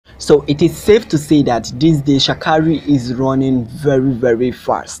So it is safe to say that this day Shaccarri is running very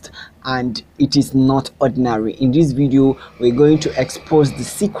fast, and it is not ordinary. In this video we're going to expose the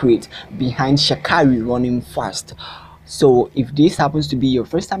secret behind Shaccarri running fast. So if this happens to be your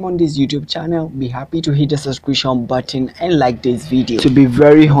first time on this YouTube channel, be happy to hit the subscription button and like this video. To be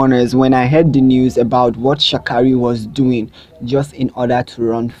very honest, when I heard the news about what Shaccarri was doing just in order to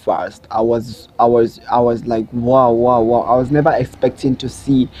run fast, I was like wow. I was never expecting to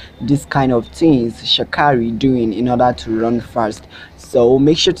see this kind of things Shaccarri doing in order to run fast. So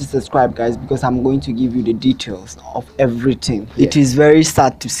make sure to subscribe, guys, because I'm going to give you the details of everything. It is very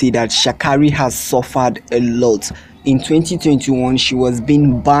sad to see that Shaccarri has suffered a lot. In 2021, she was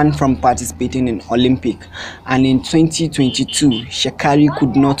being banned from participating in Olympic, and in 2022, Shaccarri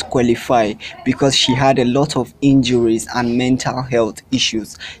could not qualify because she had a lot of injuries and mental health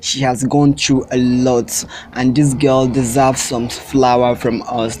issues. She has gone through a lot, and this girl deserves some flower from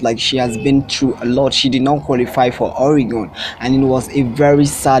us. Like, she has been through a lot. She did not qualify for Oregon, and it was a very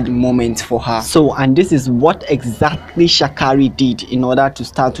sad moment for her. So, and this is what exactly Shaccarri did in order to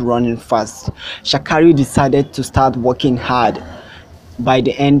start running fast. Shaccarri decided to start working hard. By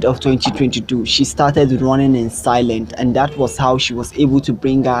the end of 2022, she started running in silence, and that was how she was able to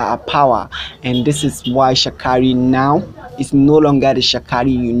bring her power. And this is why Shaccarri now is no longer the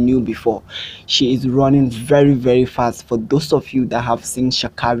Shaccarri you knew before. She is running very fast. For those of you that have seen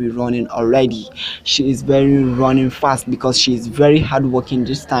Shaccarri running already, she is running fast because she is very hardworking.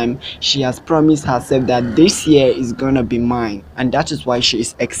 This time she has promised herself that this year is gonna be mine, and that is why she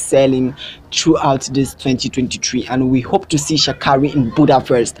is excelling throughout this 2023. And we hope to see Shaccarri in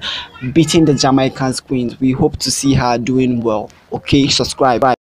Budapest beating the Jamaican queens. We hope to see her doing well. Okay, subscribe. Bye.